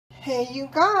Hey you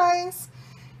guys,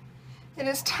 it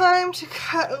is time to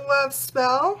cut a love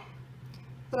spell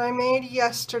that I made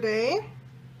yesterday,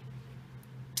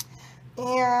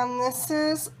 and this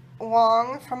is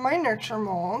long from my nurture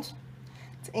mold.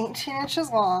 It's 18 inches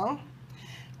long.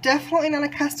 Definitely not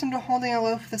accustomed to holding a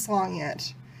loaf this long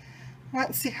yet.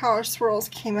 Let's see how our swirls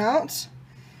came out.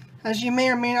 As you may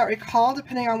or may not recall,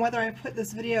 depending on whether I put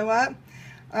this video up,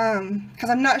 because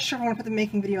I'm not sure if I'm going to put the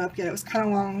making video up yet. It was kind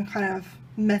of long and kind of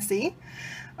messy.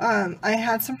 I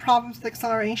had some problems with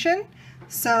acceleration,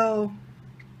 so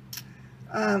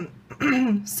I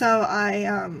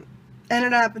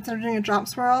ended up, instead of doing a drop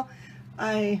swirl,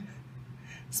 I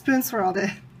spoon swirled it.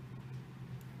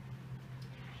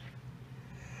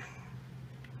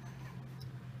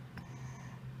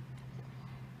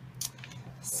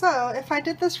 So if I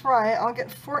did this right, I'll get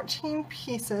 14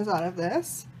 pieces out of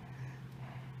this.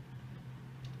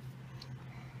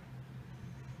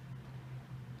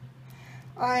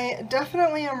 I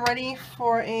definitely am ready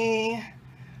for a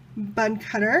bud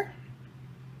cutter.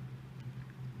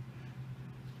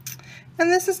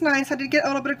 And this is nice. I did get a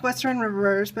little bit of glycerin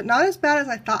reverse, but not as bad as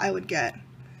I thought I would get.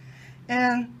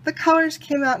 And the colors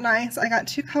came out nice. I got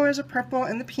 2 colors of purple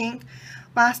and the pink.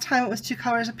 Last time it was 2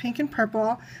 colors of pink and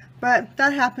purple, but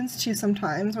that happens too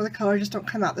sometimes where the colors just don't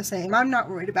come out the same. I'm not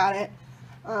worried about it.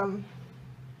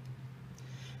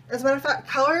 As a matter of fact,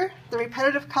 color, the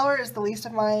repetitive color, is the least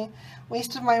of my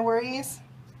worries.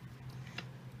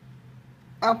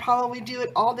 I'll probably do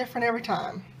it all different every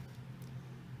time.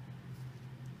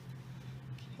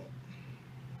 Okay.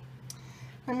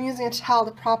 I'm using a towel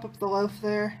to prop up the loaf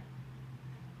there.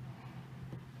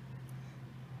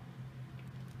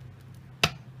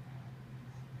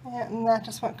 Yeah, and that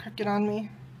just went crooked on me.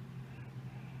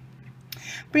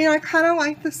 But you know, I kind of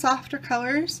like the softer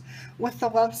colors with the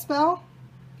love spell.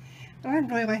 And I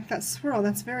really like that swirl.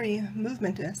 That's very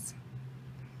movementous.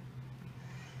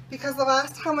 Because the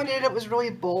last time I did it, it was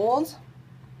really bold.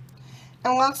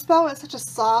 And love spell is such a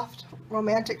soft,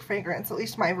 romantic fragrance, at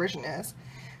least my version is,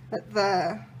 that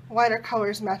the lighter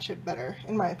colors match it better,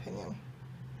 in my opinion.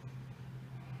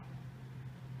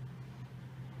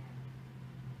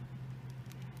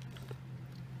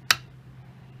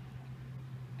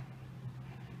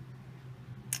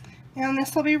 And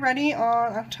this will be ready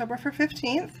on October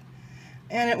 15th.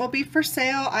 And it will be for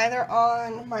sale either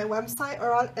on my website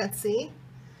or on Etsy.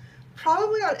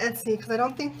 Probably on Etsy, because I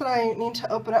don't think that I need to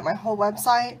open up my whole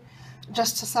website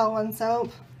just to sell one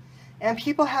soap. And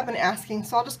people have been asking,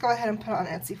 so I'll just go ahead and put it on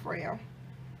Etsy for you.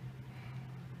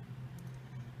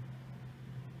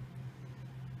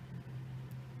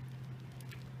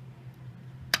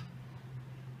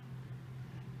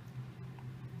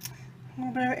 A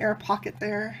little bit of an air pocket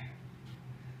there.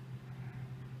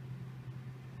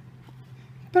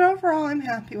 But overall, I'm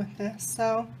happy with this.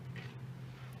 So,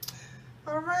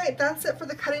 alright, that's it for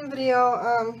the cutting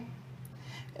video.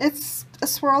 It's a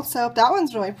swirled soap. That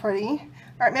one's really pretty.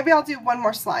 Alright, maybe I'll do one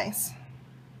more slice.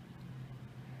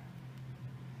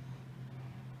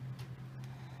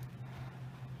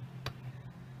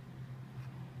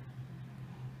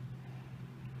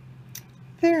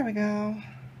 There we go.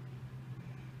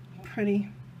 Pretty.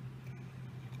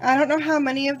 I don't know how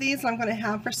many of these I'm going to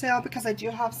have for sale because I do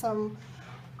have some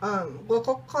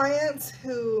local clients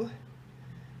who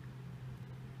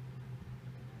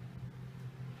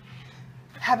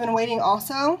have been waiting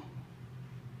also.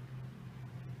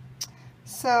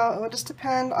 So it will just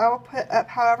depend. I will put up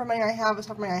however many I have is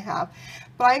however many I have.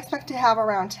 But I expect to have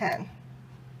around 10.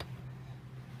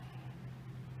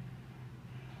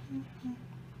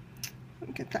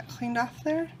 Get that cleaned off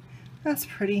there. That's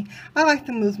pretty. I like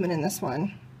the movement in this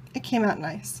one. It came out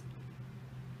nice.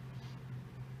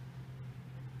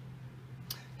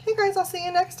 Okay guys, I'll see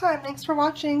you next time. Thanks for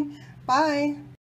watching. Bye.